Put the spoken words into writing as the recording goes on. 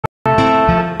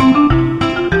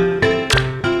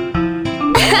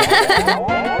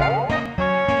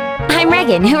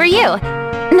Reginn. Who are you?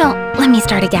 No, let me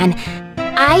start again.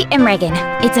 I am Reginn.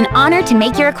 It's an honor to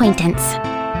make your acquaintance.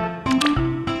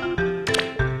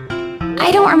 I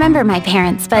don't remember my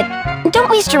parents, but don't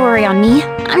waste your worry on me.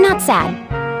 I'm not sad.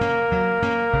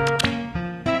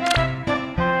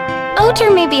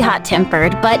 Otur may be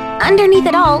hot-tempered, but underneath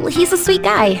it all, he's a sweet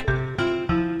guy.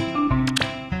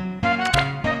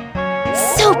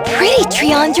 So pretty,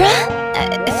 Triandra!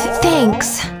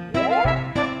 Thanks.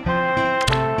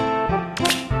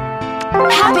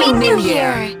 Happy New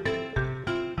Year!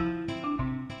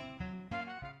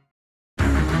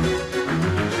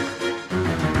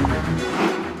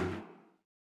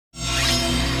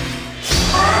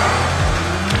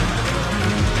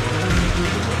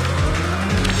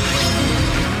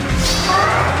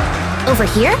 Over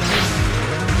here?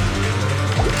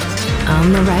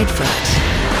 On the right foot.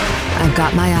 I've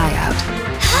got my eye out.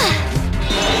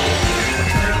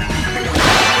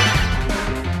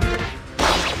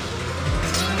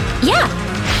 Yeah!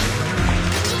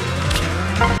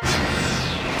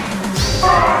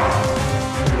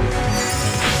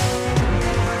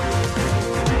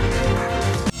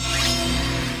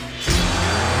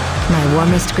 My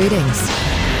warmest greetings.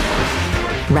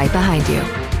 Right behind you.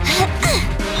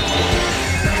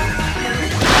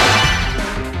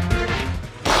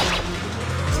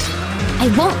 I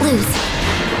won't lose.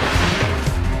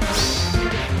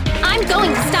 I'm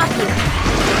going to stop you.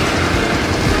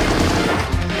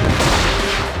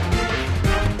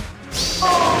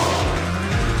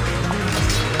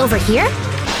 Over here?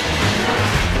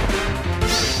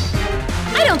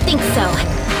 I don't think so.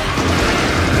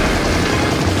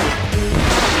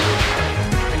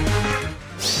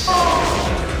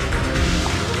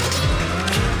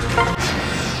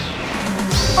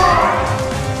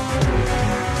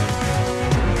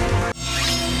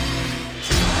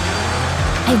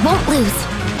 I won't lose.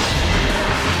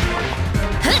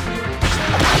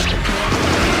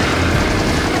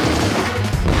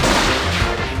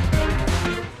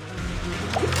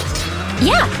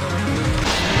 Yeah!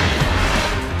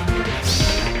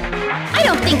 I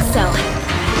don't think so.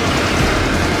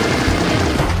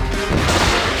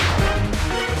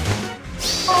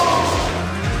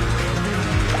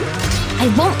 I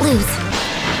won't lose.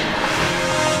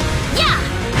 Yeah!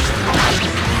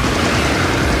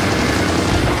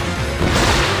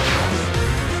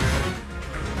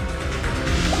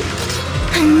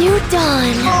 A new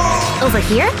dawn. Over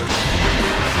here?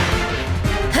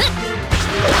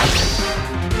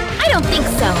 I don't think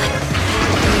so.